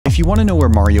you want to know where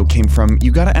Mario came from,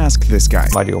 you gotta ask this guy.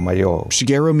 Mario.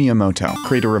 Shigeru Miyamoto,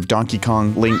 creator of Donkey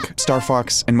Kong, Link, Star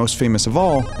Fox, and most famous of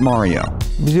all, Mario.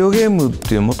 ビデオゲームっ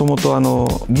ていうもともと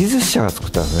技術者が作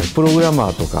ったんですね。プログラマ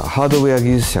ーとかハードウェア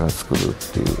技術者が作るっ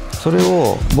ていう。それ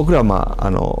を僕らア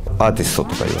ーティスト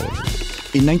とか言われる。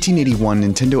In 1981,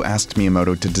 Nintendo asked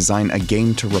Miyamoto to design a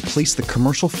game to replace the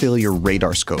commercial failure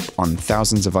radar scope on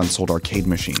thousands of unsold arcade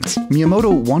machines.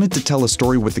 Miyamoto wanted to tell a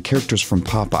story with the characters from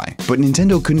Popeye, but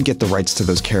Nintendo couldn't get the rights to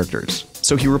those characters.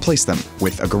 So he replaced them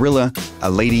with a gorilla, a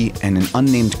lady, and an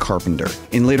unnamed carpenter.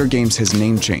 In later games, his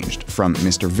name changed from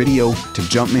Mr. Video to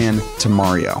Jumpman to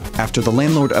Mario, after the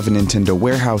landlord of a Nintendo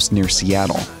warehouse near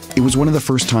Seattle. It was one of the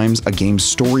first times a game's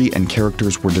story and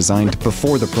characters were designed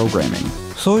before the programming.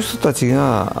 そういう人たち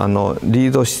がリ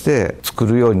ードして作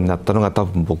るようになったのが多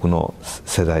分僕の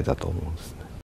世代だと思うんです。